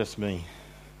Just me.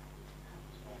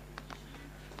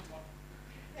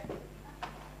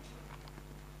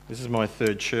 This is my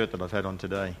third shirt that I've had on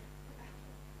today.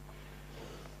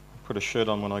 I put a shirt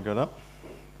on when I got up,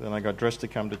 then I got dressed to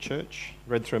come to church,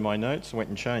 read through my notes and went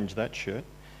and changed that shirt.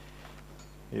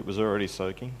 It was already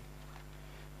soaking.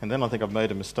 And then I think I've made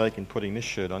a mistake in putting this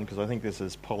shirt on because I think this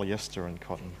is polyester and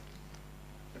cotton,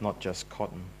 not just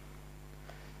cotton.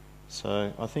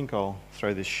 So I think I'll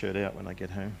throw this shirt out when I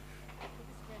get home.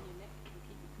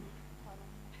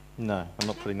 No, I'm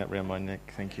not putting that round my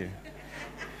neck, thank you.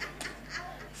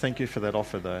 Thank you for that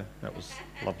offer though, that was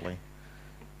lovely.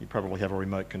 You probably have a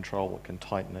remote control that can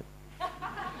tighten it.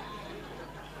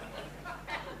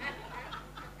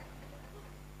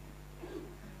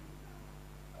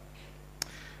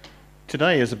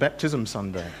 Today is a baptism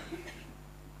Sunday.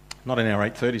 Not in our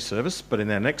 8:30 service, but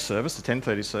in our next service, the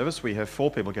 10:30 service, we have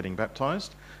 4 people getting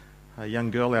baptised. A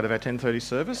young girl out of our 10:30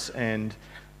 service and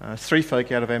 3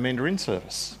 folk out of our Mandarin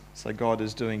service. So God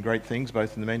is doing great things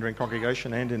both in the Mandarin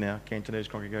congregation and in our Cantonese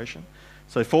congregation.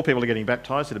 So 4 people are getting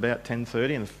baptised at about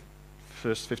 10:30 in the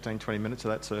first 15-20 minutes of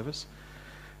that service,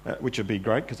 which would be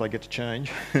great because I get to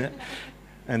change.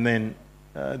 And then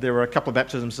there were a couple of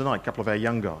baptisms tonight, a couple of our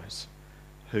young guys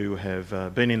who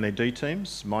have been in their D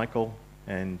teams, Michael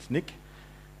and Nick,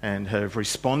 and have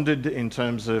responded in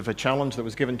terms of a challenge that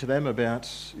was given to them about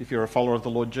if you're a follower of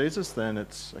the Lord Jesus, then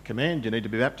it's a command, you need to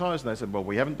be baptised. And they said, well,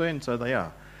 we haven't been, so they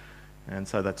are. And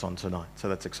so that's on tonight. So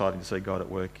that's exciting to see God at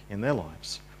work in their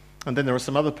lives. And then there are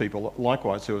some other people,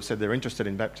 likewise, who have said they're interested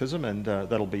in baptism, and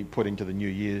that'll be put into the new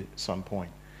year at some point.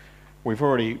 We've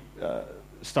already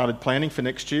started planning for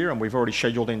next year, and we've already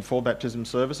scheduled in 4 baptism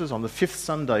services on the 5th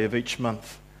Sunday of each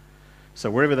month. So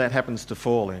wherever that happens to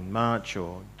fall in, March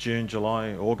or June,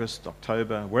 July, August,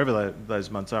 October, wherever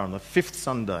those months are, on the 5th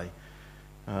Sunday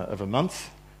of a month,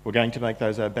 we're going to make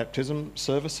those our baptism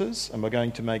services, and we're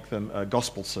going to make them a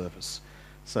gospel service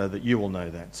so that you will know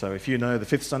that. So if you know the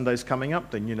 5th Sunday's coming up,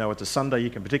 then you know it's a Sunday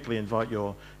you can particularly invite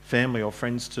your family or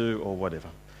friends to or whatever.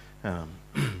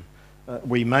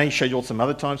 We may schedule some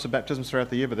other times for baptisms throughout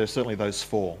the year, but there's certainly those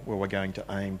 4 where we're going to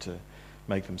aim to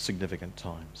make them significant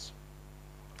times.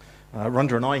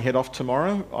 Rhonda and I head off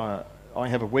tomorrow. I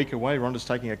have a week away. Rhonda's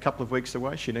taking a couple of weeks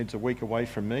away. She needs a week away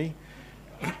from me.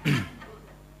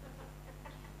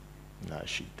 No,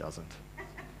 she doesn't.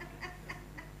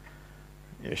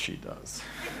 Yes, she does.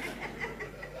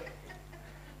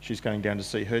 She's going down to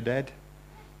see her dad.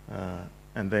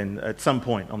 And then at some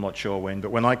point, I'm not sure when, but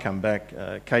when I come back,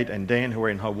 Kate and Dan, who are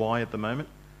in Hawaii at the moment,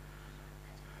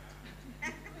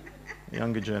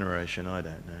 younger generation, I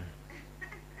don't know.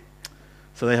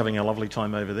 So they're having a lovely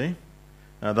time over there.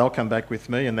 They'll come back with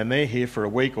me, and then they're here for a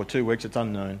week or 2 weeks, it's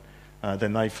unknown.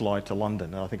 Then they fly to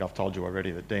London. And I think I've told you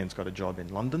already that Dan's got a job in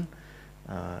London.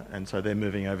 And so they're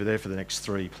moving over there for the next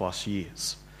 3+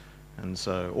 years. And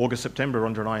so August, September,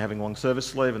 Rhonda and I are having long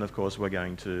service leave, and of course we're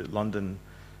going to London,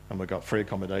 and we've got free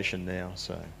accommodation now,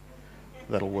 so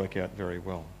that'll work out very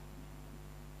well.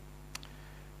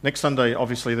 Next Sunday,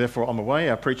 obviously, therefore, I'm away.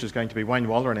 Our preacher is going to be Wayne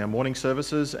Waller in our morning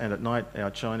services, and at night,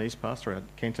 our Chinese pastor, our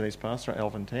Cantonese pastor,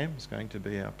 Alvin Tam, is going to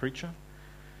be our preacher.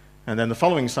 And then the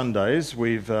following Sundays,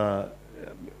 we've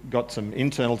got some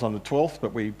internals on the 12th,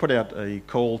 but we put out a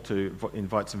call to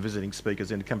invite some visiting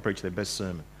speakers in to come preach their best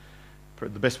sermon,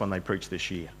 the best one they preached this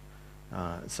year.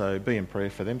 So be in prayer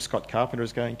for them. Scott Carpenter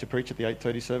is going to preach at the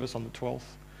 8:30 service on the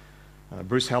 12th.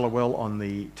 Bruce Hallowell on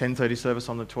the 10:30 service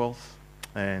on the 12th.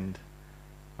 And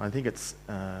I think it's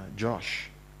Josh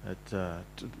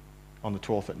on the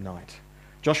 12th at night.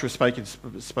 Josh was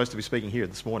supposed to be speaking here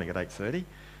this morning at 8:30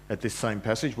 at this same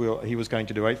passage. He was going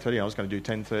to do 8:30, I was going to do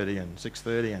 10:30 and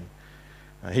 6:30,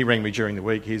 and he rang me during the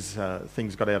week. His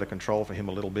things got out of control for him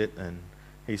a little bit, and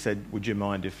he said, would you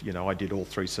mind if I did all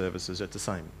 3 services at the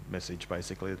same message,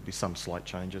 basically. There'd be some slight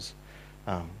changes.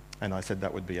 And I said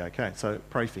that would be okay. So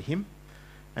pray for him.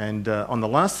 And on the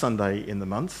last Sunday in the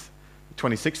month,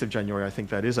 26th of January, I think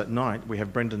that is, at night, we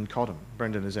have Brendan Cottam.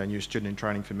 Brendan is our new student in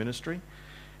training for ministry.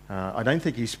 I don't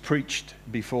think he's preached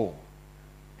before.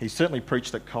 He's certainly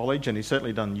preached at college, and he's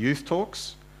certainly done youth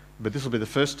talks, but this will be the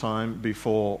first time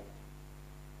before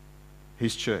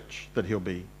his church that he'll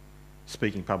be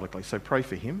speaking publicly. So pray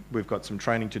for him. We've got some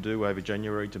training to do over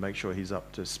January to make sure he's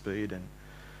up to speed,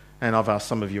 and I've asked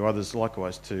some of you others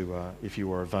likewise to, if you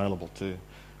were available, to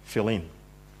fill in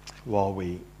while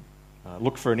we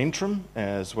look for an interim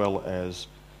as well as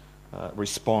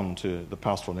respond to the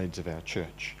pastoral needs of our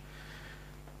church.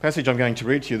 Passage I'm going to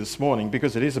read to you this morning,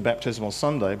 because it is a baptismal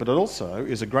Sunday, but it also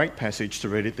is a great passage to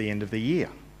read at the end of the year.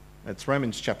 It's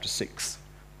Romans chapter 6.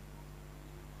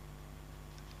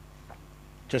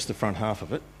 Just the front half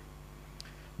of it.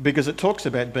 because it talks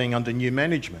about being under new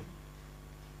management.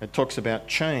 It talks about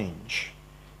change.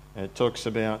 It talks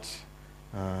about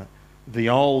the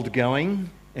old going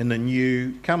and the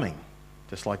new coming,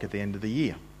 just like at the end of the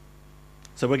year.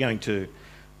 So we're going to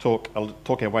talk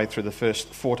our way through the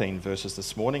first 14 verses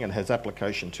this morning, and it has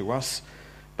application to us,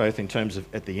 both in terms of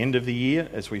at the end of the year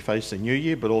as we face the new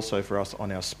year, but also for us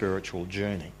on our spiritual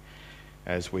journey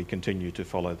as we continue to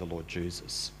follow the Lord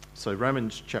Jesus. So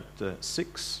Romans chapter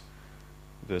 6,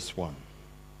 verse 1.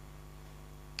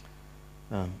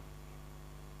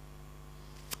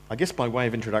 I guess by way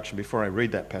of introduction, before I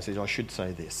read that passage, I should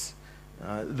say this,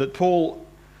 that Paul,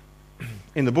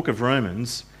 in the book of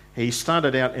Romans, he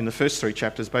started out in the first 3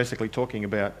 chapters basically talking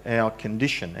about our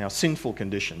condition, our sinful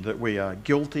condition, that we are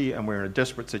guilty and we're in a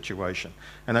desperate situation.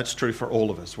 And that's true for all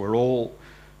of us. We're all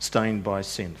stained by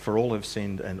sin. For all have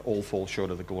sinned and all fall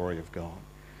short of the glory of God.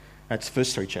 That's the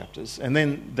first 3 chapters. And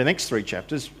then the next 3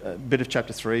 chapters, a bit of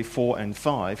chapter 3, 4 and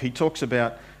 5, he talks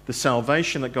about the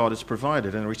salvation that God has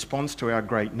provided in response to our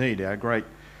great need, our great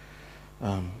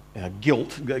our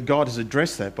guilt. God has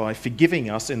addressed that by forgiving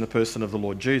us in the person of the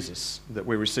Lord Jesus, that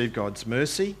we receive God's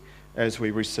mercy as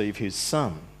we receive his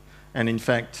Son. And in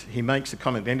fact, he makes a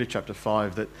comment at the end of chapter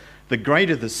 5 that the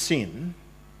greater the sin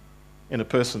in a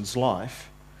person's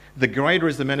life, the greater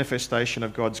is the manifestation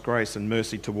of God's grace and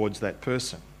mercy towards that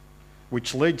person,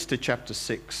 which leads to chapter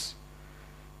 6.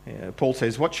 Paul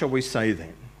says, what shall we say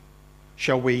then?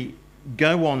 Shall we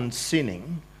go on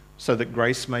sinning so that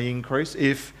grace may increase?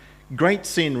 If great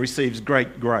sin receives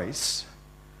great grace,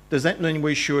 does that mean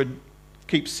we should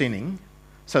keep sinning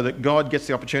so that God gets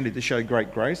the opportunity to show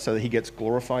great grace, so that he gets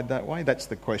glorified that way? That's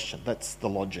the question. That's the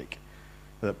logic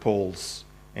that Paul's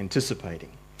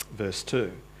anticipating. Verse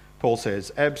 2, Paul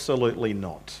says, absolutely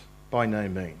not, by no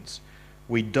means.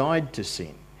 We died to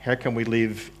sin. How can we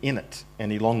live in it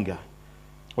any longer?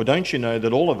 Or don't you know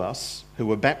that all of us who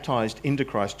were baptised into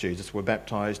Christ Jesus were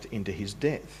baptised into his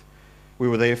death? We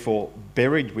were therefore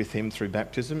buried with him through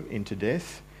baptism into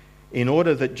death, in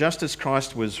order that just as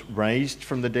Christ was raised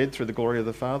from the dead through the glory of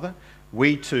the Father,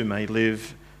 we too may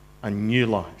live a new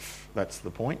life. That's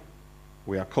the point.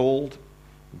 We are called,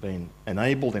 been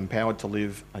enabled, empowered to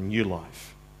live a new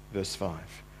life. Verse 5.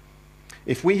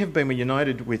 If we have been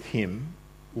united with him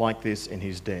like this in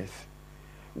his death,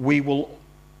 we will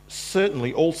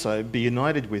certainly also be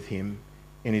united with him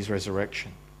in his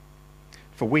resurrection.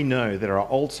 For we know that our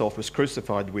old self was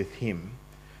crucified with him,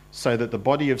 so that the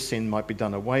body of sin might be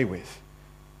done away with,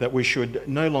 that we should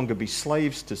no longer be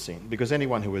slaves to sin, because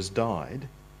anyone who has died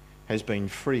has been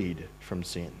freed from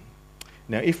sin.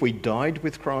 Now, if we died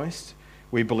with Christ,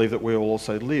 we believe that we will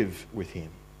also live with him.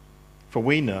 For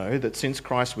we know that since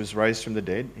Christ was raised from the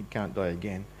dead, he can't die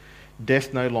again,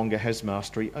 death no longer has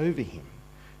mastery over him.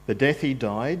 The death he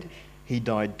died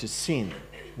to sin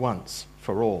once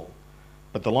for all.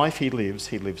 But the life he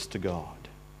lives to God.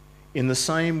 In the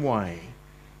same way,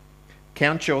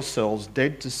 count yourselves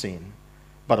dead to sin,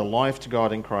 but alive to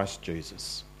God in Christ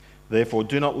Jesus. Therefore,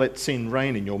 do not let sin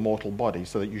reign in your mortal body,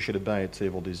 so that you should obey its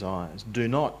evil desires. Do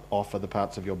not offer the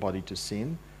parts of your body to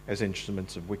sin as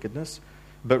instruments of wickedness,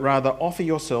 but rather offer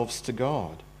yourselves to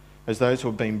God as those who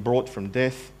have been brought from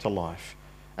death to life,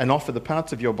 and offer the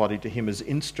parts of your body to him as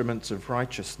instruments of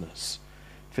righteousness.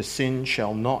 For sin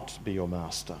shall not be your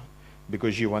master,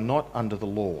 because you are not under the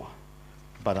law,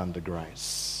 but under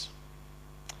grace.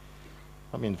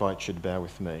 Let me invite you to bow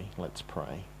with me. Let's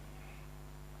pray.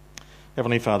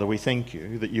 Heavenly Father, we thank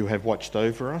you that you have watched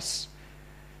over us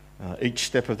each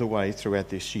step of the way throughout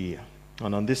this year.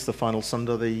 And on this, the final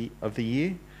Sunday of the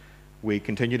year, we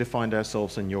continue to find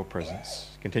ourselves in your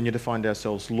presence, continue to find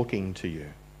ourselves looking to you,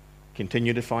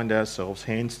 continue to find ourselves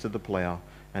hands to the plough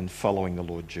and following the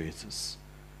Lord Jesus.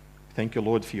 Thank you,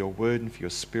 Lord, for your word and for your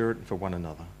spirit and for one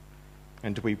another.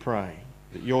 And we pray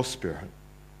that your spirit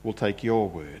will take your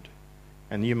word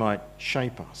and you might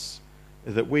shape us,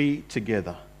 that we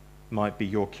together might be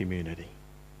your community.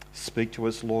 Speak to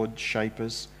us, Lord, shape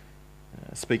us,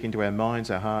 speak into our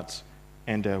minds, our hearts,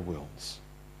 and our wills.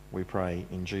 We pray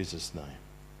in Jesus' name.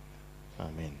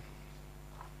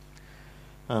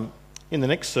 Amen. In the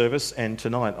next service and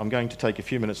tonight, I'm going to take a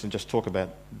few minutes and just talk about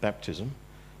baptism.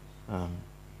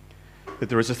 That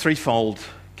there is a threefold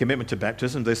commitment to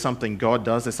baptism. There's something God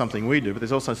does, there's something we do, but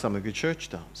there's also something the church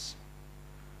does.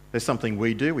 There's something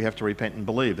we do, we have to repent and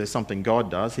believe. There's something God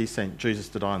does. He sent Jesus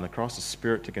to die on the cross, the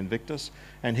Spirit to convict us,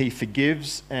 and he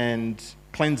forgives and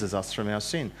cleanses us from our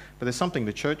sin. But there's something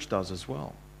the church does as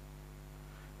well.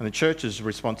 And the church's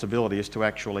responsibility is to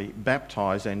actually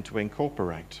baptise and to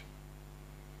incorporate.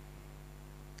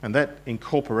 And that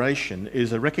incorporation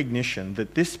is a recognition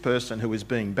that this person who is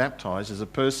being baptised as a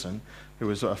person who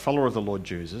is a follower of the Lord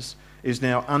Jesus is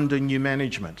now under new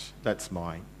management. That's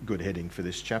my good heading for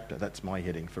this chapter. That's my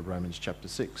heading for Romans chapter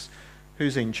 6.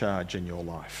 Who's in charge in your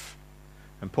life?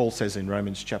 And Paul says in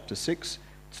Romans chapter 6,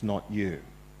 it's not you.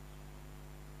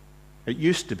 It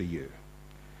used to be you.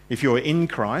 If you're in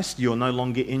Christ, you're no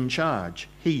longer in charge.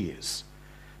 He is.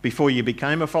 Before you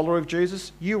became a follower of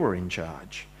Jesus, you were in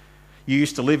charge. You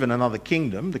used to live in another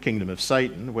kingdom, the kingdom of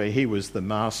Satan, where he was the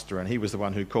master and he was the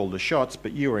one who called the shots,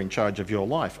 but you were in charge of your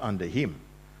life under him.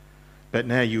 But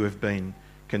now you have been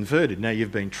converted. Now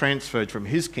you've been transferred from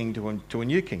his kingdom to a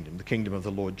new kingdom, the kingdom of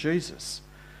the Lord Jesus,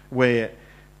 where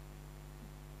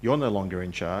you're no longer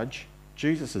in charge,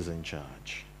 Jesus is in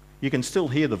charge. You can still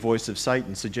hear the voice of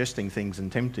Satan suggesting things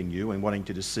and tempting you and wanting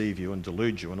to deceive you and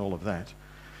delude you and all of that.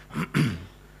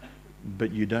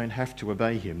 But you don't have to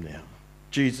obey him now.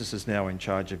 Jesus is now in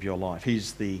charge of your life.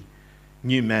 He's the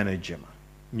new manager.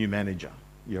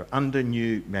 You're under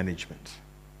new management.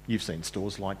 You've seen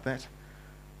stores like that.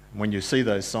 When you see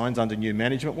those signs, under new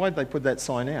management, why did they put that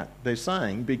sign out? They're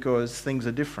saying because things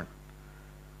are different.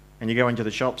 And you go into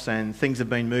the shops and things have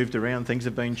been moved around, things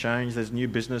have been changed, there's new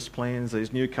business plans,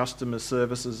 there's new customer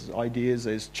services, ideas,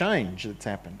 there's change that's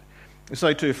happened.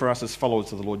 So too for us as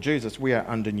followers of the Lord Jesus, we are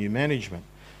under new management.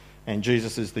 And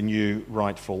Jesus is the new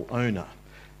rightful owner.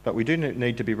 But we do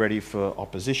need to be ready for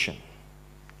opposition,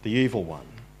 the evil one,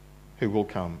 who will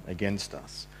come against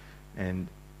us. And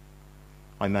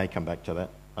I may come back to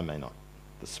that, I may not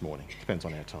this morning. Depends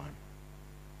on our time.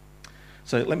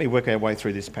 So let me work our way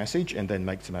through this passage and then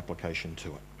make some application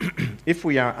to it. If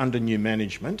we are under new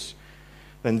management,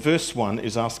 then verse 1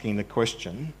 is asking the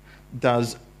question,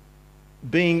 does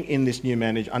being in this new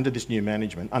under this new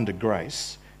management, under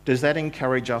grace, does that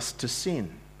encourage us to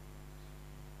sin?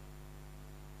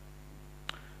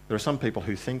 There are some people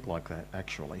who think like that,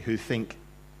 actually, who think,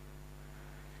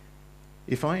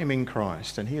 if I am in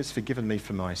Christ and he has forgiven me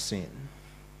for my sin,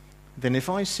 then if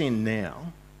I sin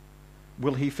now,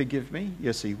 will he forgive me?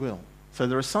 Yes, he will. So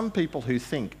there are some people who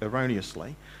think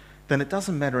erroneously, then it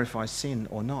doesn't matter if I sin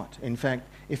or not. In fact,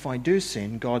 if I do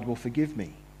sin, God will forgive me.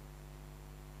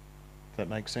 Does that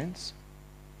make sense?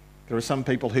 There are some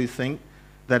people who think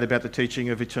that about the teaching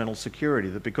of eternal security,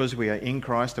 that because we are in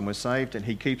Christ and we're saved and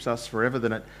he keeps us forever,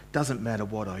 then it doesn't matter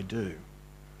what I do.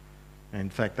 In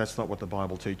fact, that's not what the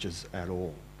Bible teaches at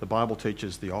all. The Bible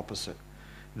teaches the opposite,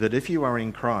 that if you are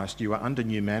in Christ, you are under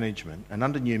new management, and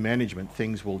under new management,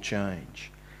 things will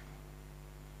change.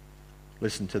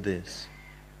 Listen to this.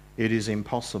 It is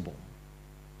impossible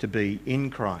to be in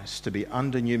Christ, to be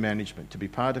under new management, to be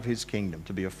part of his kingdom,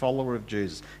 to be a follower of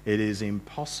Jesus. It is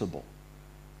impossible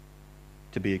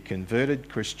to be a converted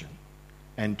Christian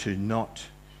and to not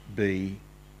be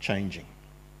changing.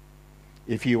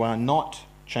 If you are not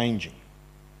changing,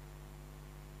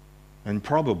 and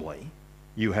probably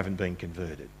you haven't been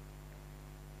converted.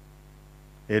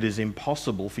 It is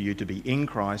impossible for you to be in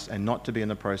Christ and not to be in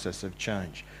the process of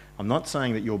change. I'm not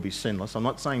saying that you'll be sinless. I'm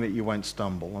not saying that you won't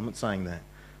stumble. I'm not saying that.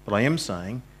 But I am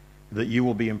saying that you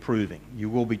will be improving. You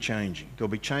will be changing. There'll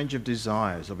be change of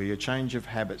desires. There'll be a change of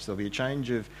habits. There'll be a change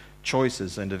of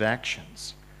choices and of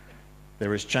actions.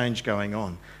 There is change going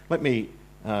on. Let me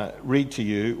read to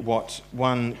you what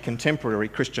one contemporary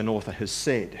Christian author has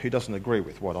said, who doesn't agree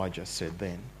with what I just said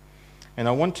then. And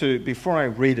I want to, before I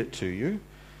read it to you,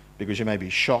 because you may be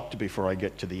shocked before I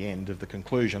get to the end of the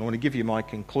conclusion, I want to give you my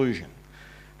conclusion.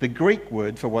 The Greek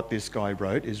word for what this guy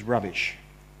wrote is rubbish.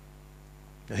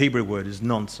 The Hebrew word is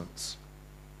nonsense.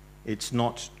 It's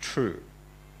not true.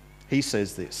 He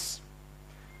says this,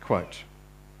 quote,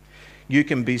 "You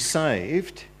can be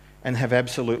saved and have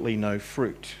absolutely no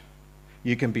fruit.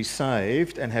 You can be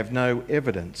saved and have no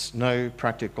evidence, no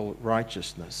practical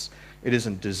righteousness. It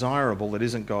isn't desirable, it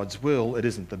isn't God's will, it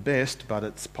isn't the best, but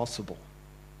it's possible."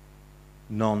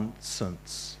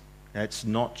 Nonsense. That's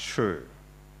not true.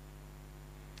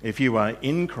 If you are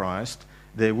in Christ,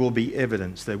 there will be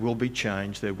evidence, there will be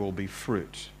change, there will be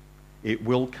fruit. It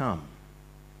will come.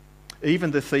 Even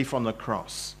the thief on the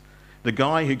cross, the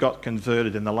guy who got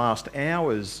converted in the last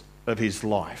hours of his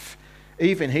life,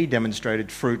 even he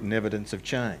demonstrated fruit and evidence of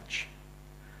change.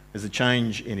 There's a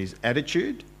change in his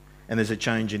attitude and there's a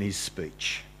change in his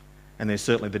speech. And there's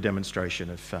certainly the demonstration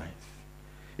of faith.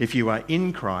 If you are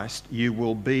in Christ, you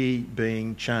will be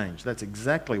being changed. That's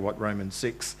exactly what Romans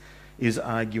 6 is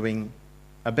arguing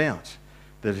about.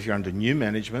 That if you're under new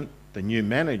management, the new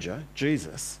manager,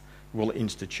 Jesus, will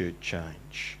institute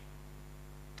change.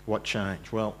 What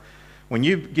change? Well, When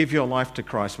you give your life to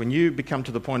Christ, when you become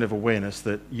to the point of awareness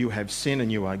that you have sin and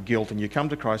you are guilt, and you come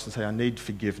to Christ and say, I need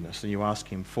forgiveness, and you ask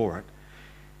him for it,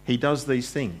 he does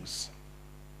these things.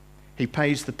 He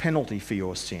pays the penalty for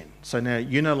your sin. So now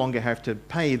you no longer have to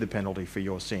pay the penalty for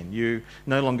your sin. You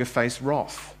no longer face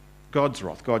wrath, God's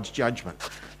judgment.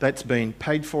 That's been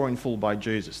paid for in full by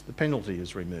Jesus. The penalty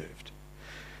is removed.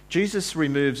 Jesus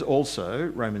removes also,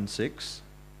 Romans 6,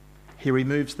 he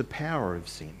removes the power of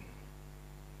sin.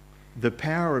 The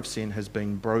power of sin has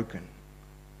been broken.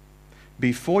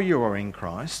 Before you are in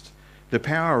Christ, the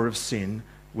power of sin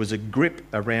was a grip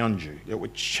around you.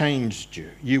 It changed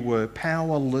you. You were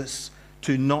powerless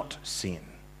to not sin.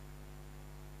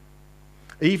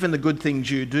 Even the good things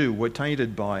you do were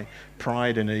tainted by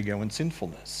pride and ego and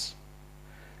sinfulness.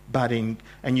 And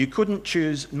you couldn't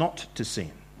choose not to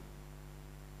sin.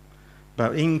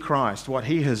 But in Christ, what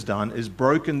he has done is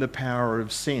broken the power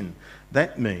of sin.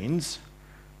 That means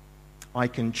I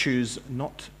can choose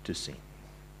not to sin.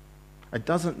 It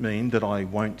doesn't mean that I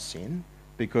won't sin,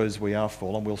 because we are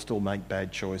fallen, we'll still make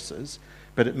bad choices.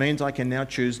 But it means I can now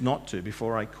choose not to.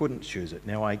 Before I couldn't choose it.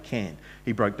 Now I can.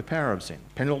 He broke the power of sin.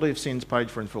 Penalty of sin is paid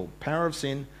for in full. Power of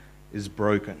sin is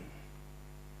broken.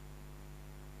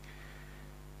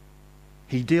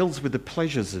 He deals with the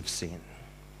pleasures of sin.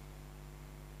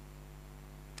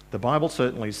 The Bible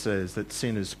certainly says that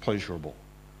sin is pleasurable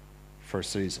for a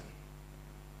season.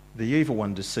 The evil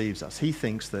one deceives us. He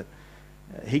thinks that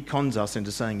he cons us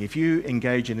into saying, if you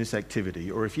engage in this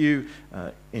activity, or if you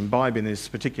imbibe in this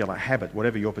particular habit,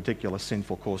 whatever your particular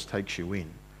sinful course takes you in,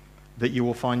 that you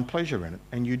will find pleasure in it.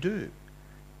 And you do,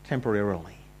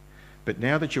 temporarily. But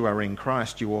now that you are in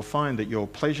Christ, you will find that your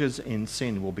pleasures in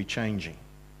sin will be changing.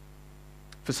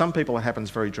 For some people it happens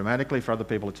very dramatically, for other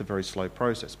people it's a very slow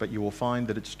process, but you will find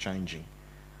that it's changing.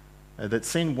 That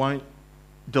sin won't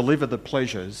deliver the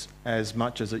pleasures as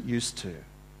much as it used to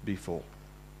before.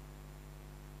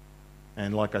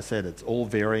 And like I said, it's all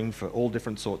varying for all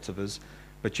different sorts of us,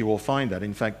 but you will find that.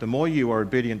 In fact, the more you are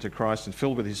obedient to Christ and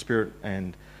filled with his Spirit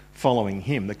and following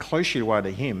him, the closer you are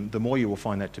to him, the more you will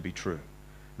find that to be true,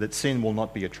 that sin will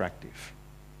not be attractive.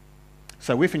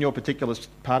 So if in your particular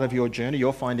part of your journey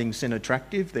you're finding sin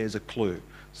attractive, there's a clue.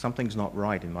 Something's not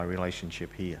right in my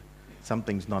relationship here.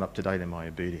 Something's not up to date in my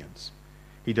obedience.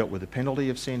 He dealt with the penalty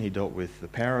of sin, he dealt with the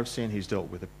power of sin, he's dealt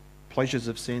with the pleasures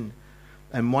of sin.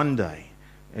 And one day,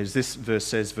 as this verse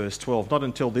says, verse 12, not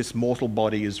until this mortal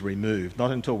body is removed,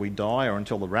 not until we die or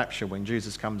until the rapture when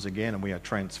Jesus comes again and we are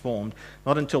transformed,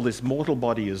 not until this mortal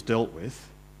body is dealt with,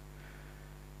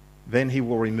 then he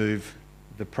will remove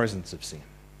the presence of sin.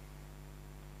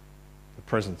 The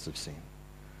presence of sin.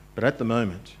 But at the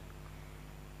moment,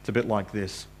 it's a bit like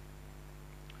this.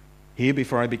 Here,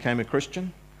 before I became a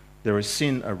Christian, there is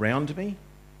sin around me,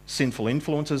 sinful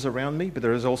influences around me, but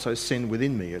there is also sin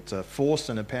within me. It's a force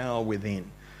and a power within.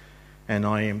 And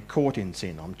I am caught in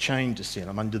sin. I'm chained to sin.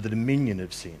 I'm under the dominion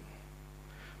of sin.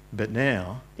 But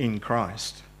now, in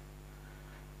Christ,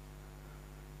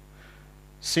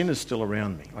 sin is still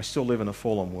around me. I still live in a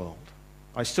fallen world.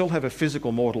 I still have a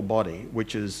physical mortal body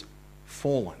which is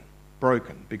fallen,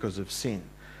 broken because of sin.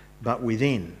 But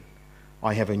within,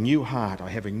 I have a new heart.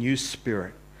 I have a new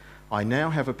spirit. I now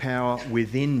have a power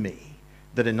within me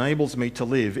that enables me to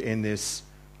live in this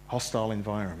hostile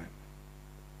environment.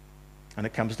 And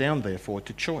it comes down, therefore,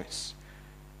 to choice.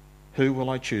 Who will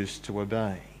I choose to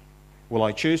obey? Will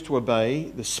I choose to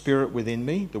obey the Spirit within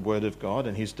me, the Word of God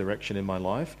and his direction in my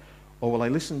life? Or will I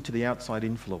listen to the outside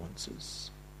influences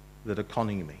that are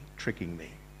conning me, tricking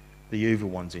me, the evil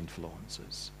one's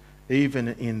influences, even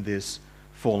in this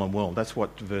fallen world? That's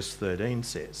what verse 13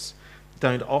 says.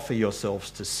 Don't offer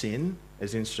yourselves to sin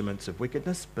as instruments of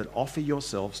wickedness, but offer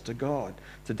yourselves to God.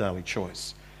 It's a daily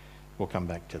choice. We'll come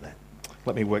back to that.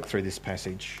 Let me work through this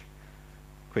passage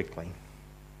quickly.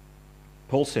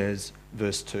 Paul says,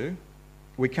 verse 2,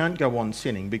 we can't go on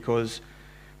sinning because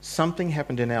something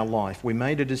happened in our life. We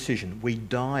made a decision. We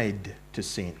died to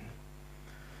sin.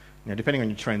 Now, depending on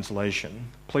your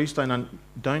translation, please don't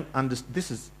understand.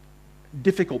 This is a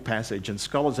difficult passage, and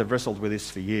scholars have wrestled with this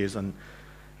for years, and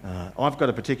I've got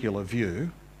a particular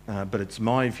view, but it's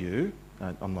my view.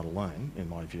 I'm not alone in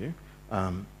my view.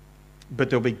 But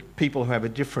there'll be people who have a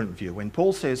different view. When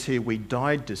Paul says here, we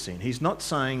died to sin, he's not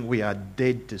saying we are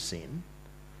dead to sin.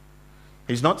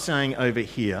 He's not saying over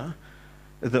here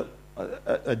that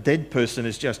a dead person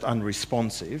is just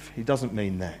unresponsive. He doesn't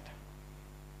mean that.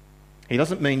 He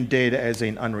doesn't mean dead as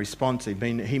in unresponsive.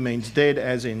 He means dead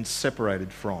as in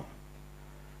separated from.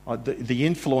 The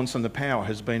influence and the power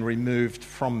has been removed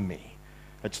from me.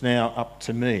 It's now up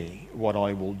to me what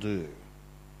I will do,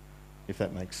 if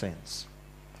that makes sense.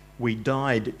 We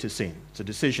died to sin. It's a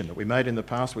decision that we made in the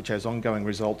past which has ongoing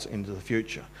results into the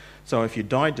future. So if you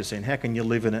died to sin, how can you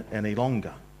live in it any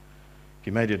longer? If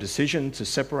you made a decision to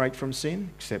separate from sin,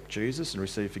 accept Jesus and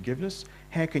receive forgiveness,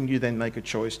 how can you then make a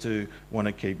choice to want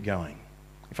to keep going?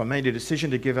 If I made a decision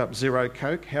to give up Zero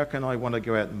Coke, how can I want to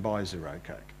go out and buy Zero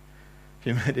Coke? If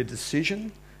you made a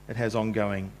decision, it has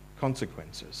ongoing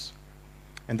consequences.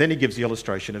 And then he gives the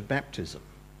illustration of baptism.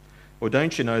 Well,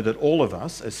 don't you know that all of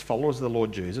us, as followers of the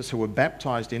Lord Jesus, who were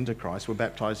baptised into Christ, were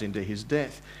baptised into his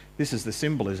death? This is the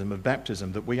symbolism of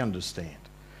baptism that we understand.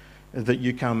 That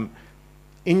you come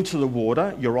into the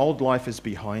water, your old life is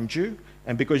behind you,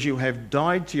 and because you have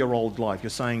died to your old life, you're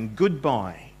saying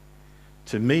goodbye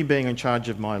to me being in charge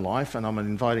of my life, and I'm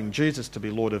inviting Jesus to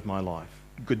be Lord of my life.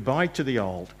 Goodbye to the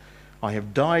old. I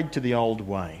have died to the old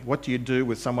way. What do you do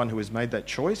with someone who has made that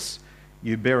choice?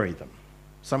 You bury them.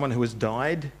 Someone who has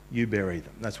died, you bury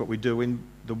them. That's what we do in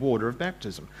the water of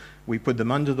baptism. We put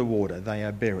them under the water. They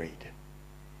are buried.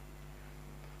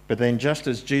 But then just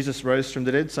as Jesus rose from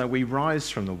the dead, so we rise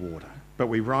from the water. But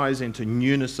we rise into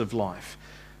newness of life.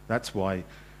 That's why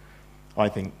I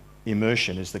think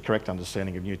immersion is the correct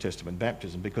understanding of New Testament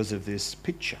baptism, because of this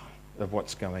picture of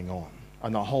what's going on.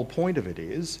 And the whole point of it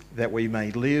is that we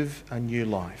may live a new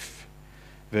life.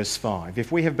 Verse 5,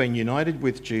 if we have been united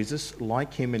with Jesus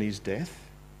like him in his death,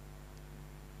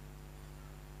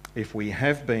 if we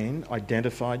have been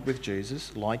identified with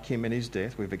Jesus like him in his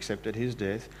death, we've accepted his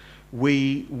death,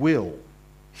 we will,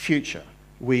 future,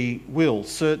 we will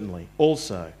certainly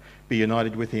also be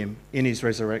united with him in his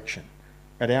resurrection,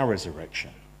 at our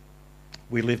resurrection.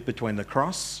 We live between the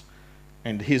cross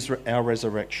and our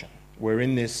resurrection. We're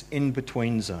in this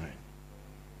in-between zone.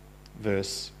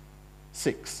 Verse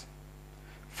 6.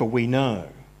 For we know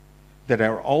that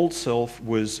our old self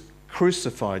was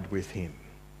crucified with him,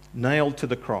 nailed to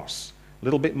the cross, a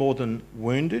little bit more than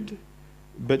wounded,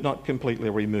 but not completely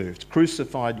removed,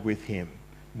 crucified with him.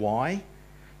 Why?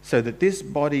 So that this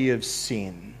body of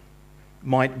sin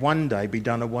might one day be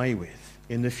done away with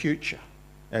in the future,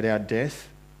 at our death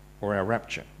or our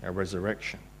rapture, our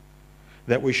resurrection.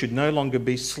 That we should no longer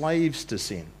be slaves to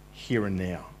sin here and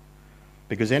now,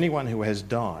 because anyone who has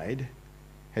died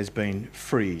has been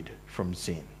freed from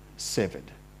sin,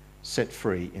 severed, set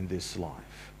free in this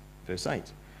life. Verse 8.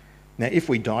 Now, if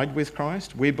we died with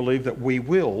Christ, we believe that we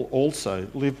will also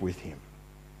live with him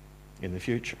in the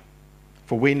future.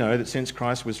 For we know that since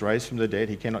Christ was raised from the dead,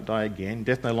 he cannot die again.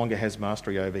 Death no longer has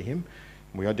mastery over him.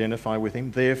 We identify with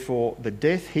him. Therefore, the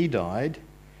death he died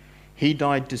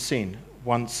to sin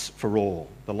once for all.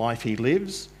 The life he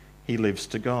lives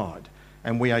to God.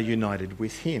 And we are united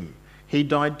with him. He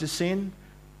died to sin,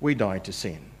 we died to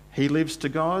sin. He lives to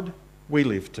God, we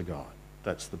live to God.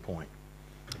 That's the point.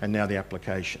 And now the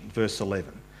application. Verse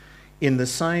 11. In the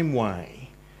same way,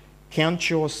 count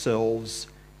yourselves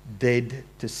dead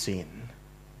to sin,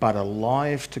 but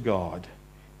alive to God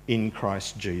in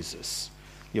Christ Jesus.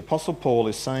 The Apostle Paul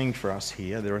is saying for us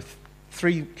here, there are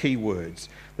three key words.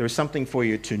 There is something for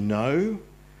you to know,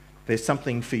 there's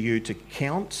something for you to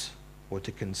count or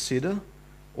to consider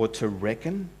or to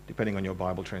reckon, depending on your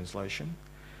Bible translation,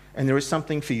 and there is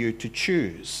something for you to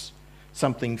choose,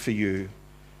 something for you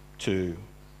to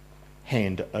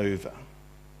hand over.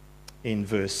 In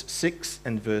verse 6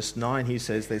 and verse 9, he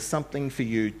says there's something for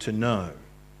you to know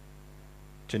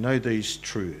these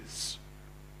truths,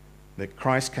 that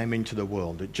Christ came into the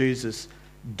world, that Jesus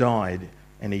died,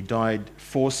 and he died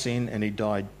for sin and he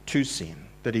died to sin,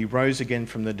 that he rose again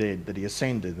from the dead, that he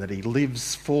ascended, that he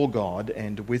lives for God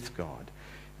and with God,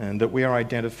 and that we are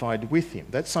identified with him.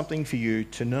 That's something for you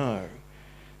to know,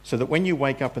 so that when you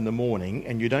wake up in the morning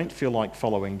and you don't feel like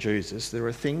following Jesus, there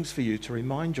are things for you to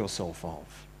remind yourself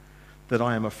of. That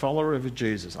I am a follower of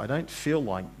Jesus. I don't feel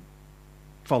like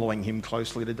following him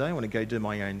closely today. I want to go do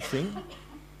my own thing.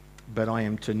 But I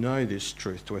am to know this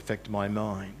truth to affect my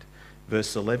mind.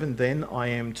 Verse 11, then I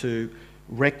am to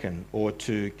reckon or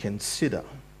to consider.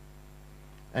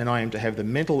 And I am to have the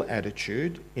mental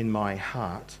attitude in my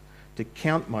heart to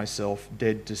count myself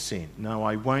dead to sin. No,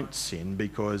 I won't sin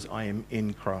because I am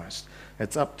in Christ.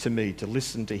 It's up to me to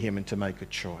listen to him and to make a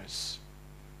choice.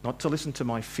 Not to listen to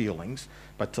my feelings,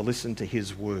 but to listen to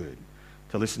his word,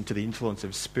 to listen to the influence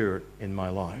of Spirit in my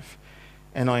life.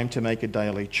 And I am to make a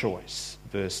daily choice,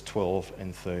 verse 12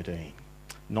 and 13.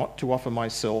 Not to offer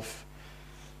myself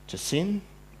to sin,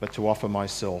 but to offer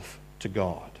myself to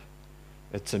God.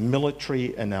 It's a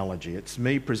military analogy. It's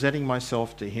me presenting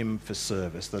myself to him for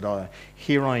service, that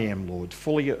here I am, Lord,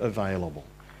 fully available.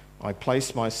 I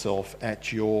place myself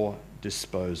at your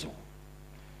disposal.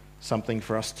 Something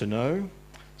for us to know,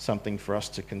 something for us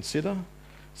to consider,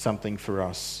 something for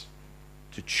us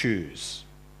to choose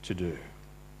to do.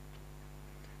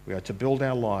 We are to build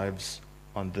our lives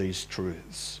on these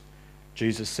truths.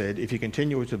 Jesus said, if you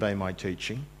continue to obey my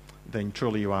teaching, then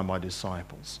truly you are my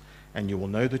disciples, and you will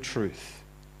know the truth,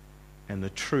 and the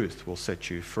truth will set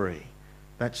you free.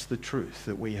 That's the truth,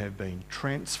 that we have been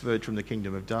transferred from the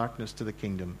kingdom of darkness to the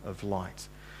kingdom of light.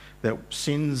 That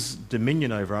sin's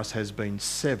dominion over us has been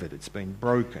severed, it's been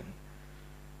broken.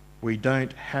 We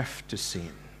don't have to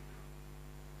sin.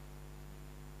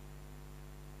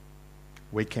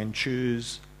 We can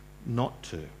choose not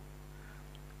to.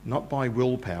 Not by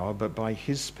willpower, but by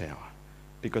his power,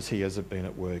 because he has been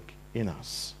at work in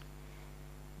us.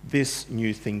 This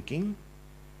new thinking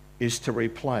is to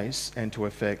replace and to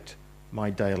affect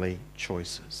my daily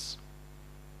choices.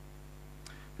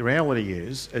 The reality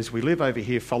is, as we live over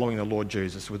here following the Lord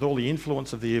Jesus, with all the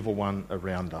influence of the evil one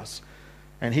around us,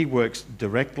 and he works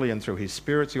directly and through his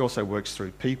spirits, he also works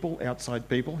through people, outside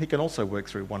people. He can also work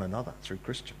through one another, through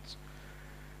Christians.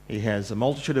 He has a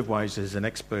multitude of ways, he's an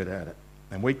expert at it.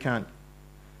 And we can't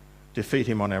defeat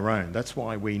him on our own. That's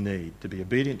why we need to be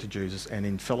obedient to Jesus and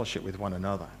in fellowship with one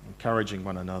another, encouraging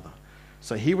one another.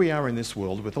 So here we are in this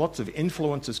world with lots of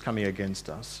influences coming against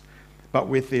us, but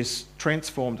with this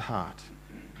transformed heart,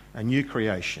 a new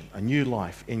creation, a new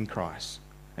life in Christ,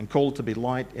 and called to be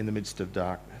light in the midst of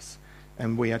darkness.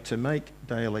 And we are to make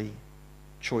daily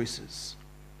choices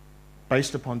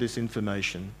based upon this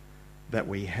information that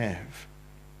we have.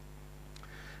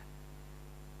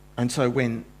 And so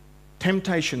when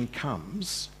temptation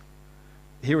comes,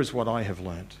 here is what I have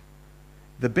learnt.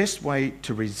 The best way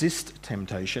to resist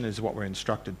temptation, is what we're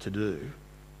instructed to do,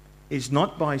 is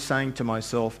not by saying to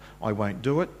myself, I won't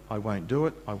do it, I won't do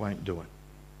it, I won't do it.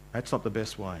 That's not the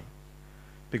best way.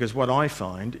 Because what I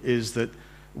find is that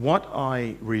what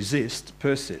I resist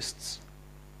persists.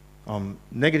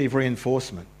 Negative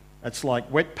reinforcement. It's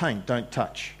like wet paint, don't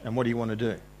touch. And what do you want to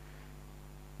do?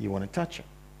 You want to touch it.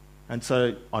 And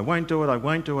so I won't do it, I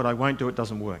won't do it, I won't do it,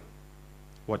 doesn't work.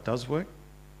 What does work?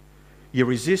 You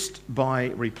resist by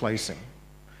replacing.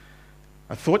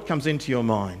 A thought comes into your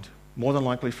mind, more than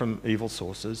likely from evil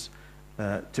sources,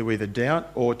 to either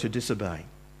doubt or to disobey.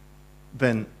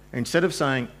 Then instead of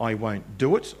saying, I won't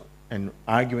do it, and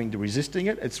arguing to resisting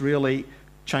it, it's really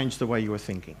changed the way you are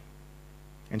thinking.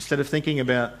 Instead of thinking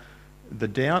about the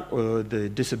doubt or the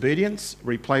disobedience,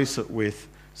 replace it with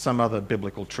some other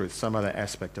biblical truth, some other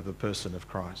aspect of the person of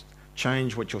Christ.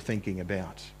 Change what you're thinking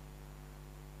about.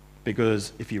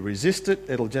 Because if you resist it,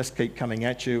 it'll just keep coming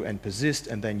at you and persist,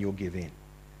 and then you'll give in.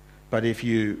 But if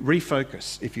you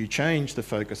refocus, if you change the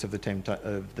focus of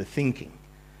the thinking,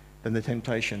 then the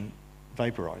temptation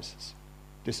vaporizes,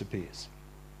 disappears.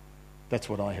 That's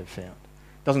what I have found.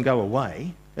 It doesn't go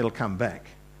away, it'll come back.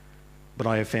 But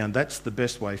I have found that's the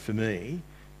best way for me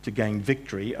to gain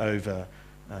victory over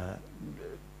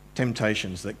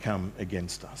temptations that come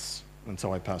against us. And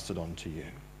so I pass it on to you.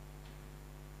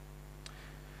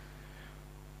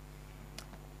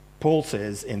 Paul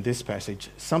says in this passage,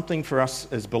 something for us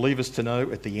as believers to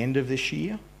know at the end of this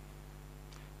year,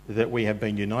 that we have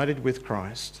been united with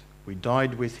Christ, we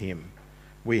died with him,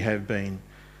 we have been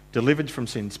delivered from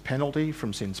sin's penalty,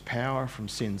 from sin's power, from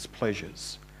sin's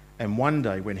pleasures. And one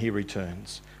day when he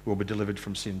returns, we'll be delivered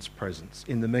from sin's presence.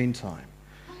 In the meantime,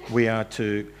 we are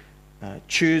to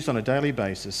choose on a daily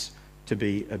basis to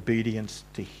be obedient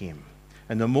to him.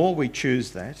 And the more we choose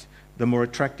that, the more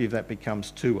attractive that becomes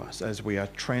to us as we are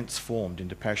transformed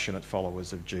into passionate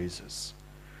followers of Jesus.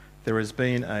 There has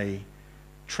been a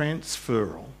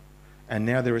transferal, and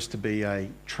now there is to be a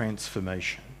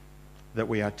transformation, that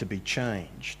we are to be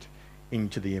changed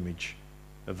into the image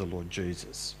of the Lord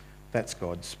Jesus. That's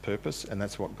God's purpose, and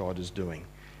that's what God is doing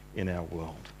in our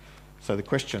world. So the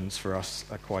questions for us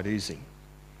are quite easy.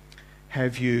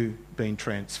 Have you been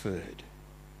transferred?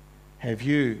 Have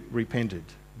you repented,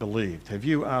 believed? Have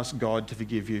you asked God to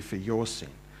forgive you for your sin?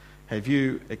 Have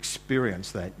you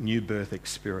experienced that new birth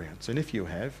experience? And if you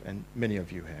have, and many of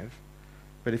you have,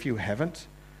 but if you haven't,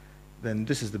 then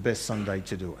this is the best Sunday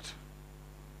to do it.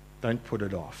 Don't put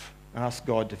it off. Ask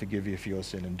God to forgive you for your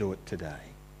sin and do it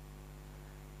today.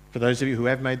 For those of you who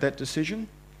have made that decision,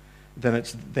 then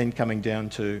it's then coming down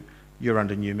to you're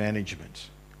under new management.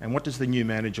 And what does the new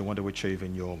manager want to achieve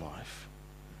in your life?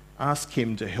 Ask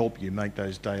him to help you make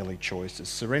those daily choices.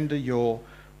 Surrender your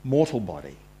mortal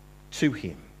body to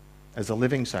him as a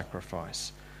living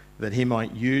sacrifice, that he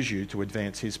might use you to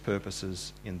advance his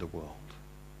purposes in the world.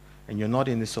 And you're not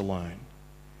in this alone.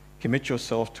 Commit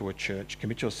yourself to a church,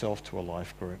 commit yourself to a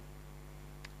life group.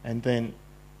 And then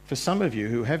for some of you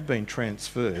who have been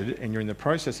transferred and you're in the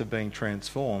process of being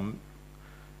transformed,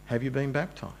 have you been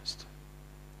baptised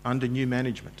under new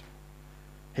management?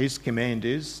 His command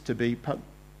is to be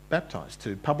baptised,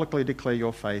 to publicly declare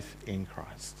your faith in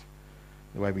Christ.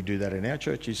 The way we do that in our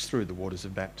church is through the waters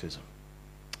of baptism.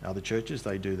 Other churches,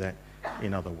 they do that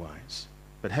in other ways.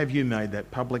 But have you made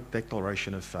that public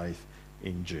declaration of faith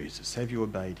in Jesus? Have you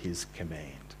obeyed his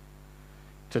command?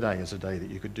 Today is a day that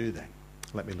you could do that.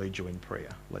 Let me lead you in prayer.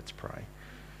 Let's pray.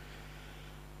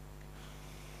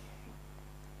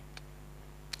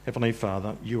 Heavenly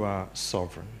Father, you are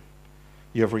sovereign.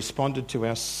 You have responded to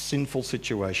our sinful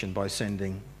situation by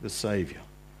sending the Saviour.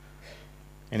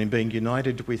 And in being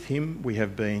united with him, we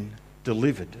have been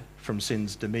delivered from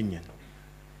sin's dominion.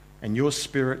 And your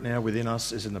Spirit now within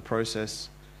us is in the process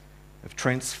of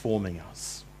transforming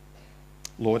us.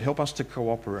 Lord, help us to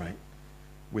cooperate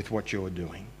with what you're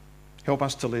doing. Help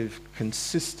us to live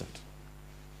consistent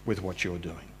with what you're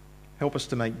doing. Help us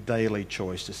to make daily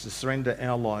choices, to surrender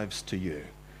our lives to you,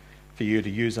 for you to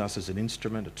use us as an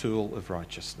instrument, a tool of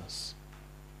righteousness.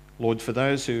 Lord, for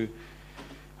those who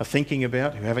are thinking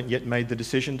about, who haven't yet made the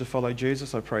decision to follow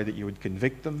Jesus, I pray that you would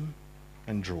convict them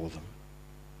and draw them.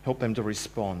 Help them to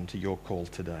respond to your call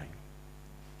today.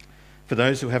 For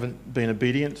those who haven't been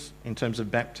obedient in terms of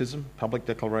baptism, public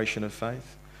declaration of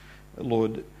faith,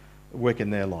 Lord, work in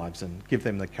their lives and give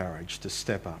them the courage to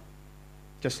step up,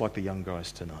 just like the young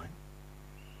guys tonight.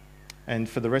 And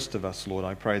for the rest of us, Lord,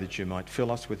 I pray that you might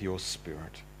fill us with your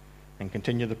Spirit and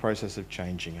continue the process of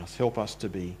changing us. Help us to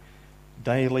be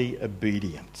daily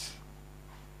obedient,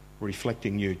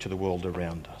 reflecting you to the world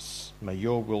around us. May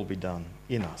your will be done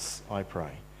in us, I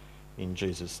pray, in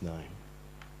Jesus' name.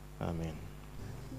 Amen.